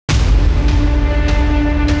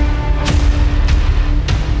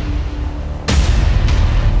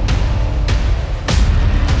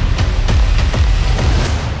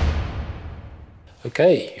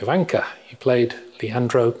Okay, Jovanka, you played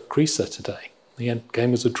Leandro Krisa today. The game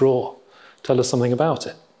was a draw. Tell us something about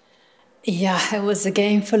it. Yeah, it was a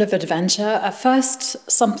game full of adventure. At first,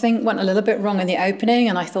 something went a little bit wrong in the opening,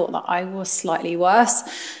 and I thought that I was slightly worse.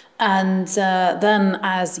 And then,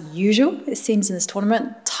 as usual, it seems in this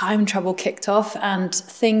tournament, time trouble kicked off and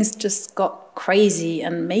things just got crazy.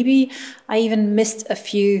 And maybe I even missed a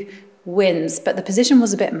few wins, but the position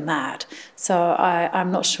was a bit mad. So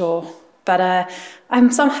I'm not sure. But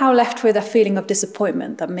I'm somehow left with a feeling of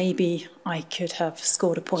disappointment that maybe I could have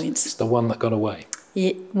scored a point. It's the one that got away.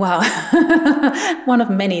 Yeah, well, one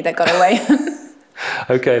of many that got away.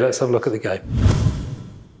 Okay, let's have a look at the game.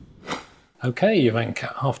 Okay,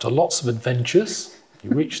 Jovanka, after lots of adventures,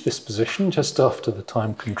 you reached this position just after the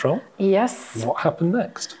time control. Yes. What happened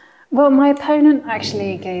next? Well, my opponent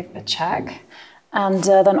actually gave a check and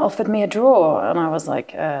then offered me a draw. And I was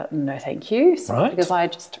like, no, thank you. So, because I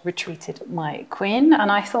just retreated my queen.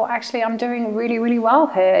 And I thought, actually, I'm doing really, really well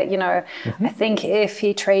here. You know, I think if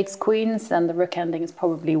he trades queens, then the rook ending is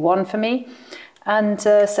probably one for me. And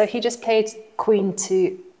so he just played queen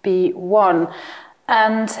to b1.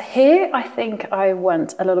 And here I think I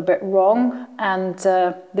went a little bit wrong, and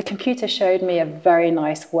the computer showed me a very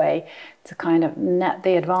nice way to kind of net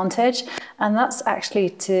the advantage, and that's actually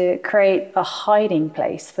to create a hiding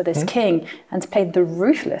place for this king and to play the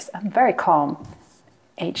ruthless and very calm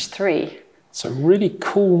h3. It's a really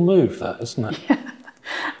cool move, that, isn't it?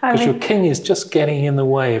 Because your king is just getting in the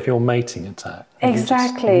way of your mating attack.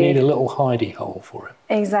 Exactly. You need a little hidey hole for it.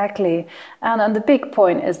 Exactly. And the big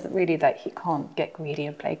point is that really that he can't get greedy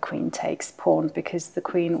and play queen takes pawn, because the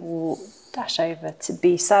queen will dash over to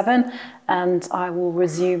b7 and I will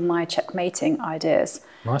resume my checkmating ideas.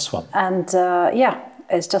 Nice one. And yeah,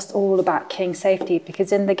 it's just all about king safety,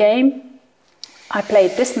 because in the game I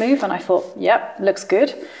played this move and I thought, yep, looks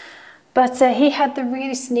good. But he had the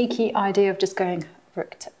really sneaky idea of just going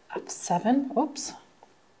rook to f7. Oops,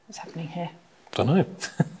 what's happening here? Don't know.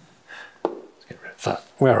 Let's get rid of that.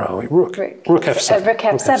 Where are we? Rook f7. Rook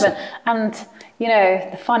f7. And, you know,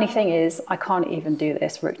 the funny thing is I can't even do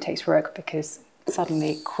this, rook takes rook, because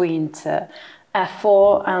suddenly queen to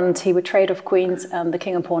f4, and he would trade off queens and the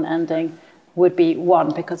king and pawn ending would be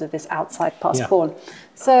one because of this outside pass pawn.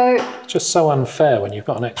 So it's just so unfair when you've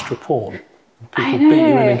got an extra pawn. People beat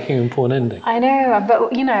you in a king and pawn ending. I know,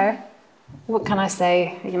 but, you know, what can I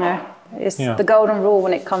say? You know, it's the golden rule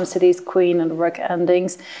when it comes to these queen and rook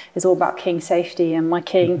endings is all about king safety, and my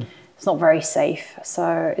king is not very safe,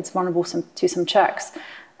 so it's vulnerable to some checks.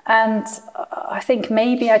 And I think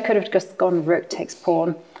maybe I could have just gone rook takes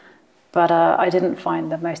pawn, but I didn't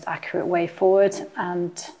find the most accurate way forward,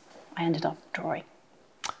 and I ended up drawing.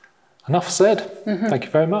 Enough said. Thank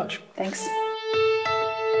you very much. Thanks.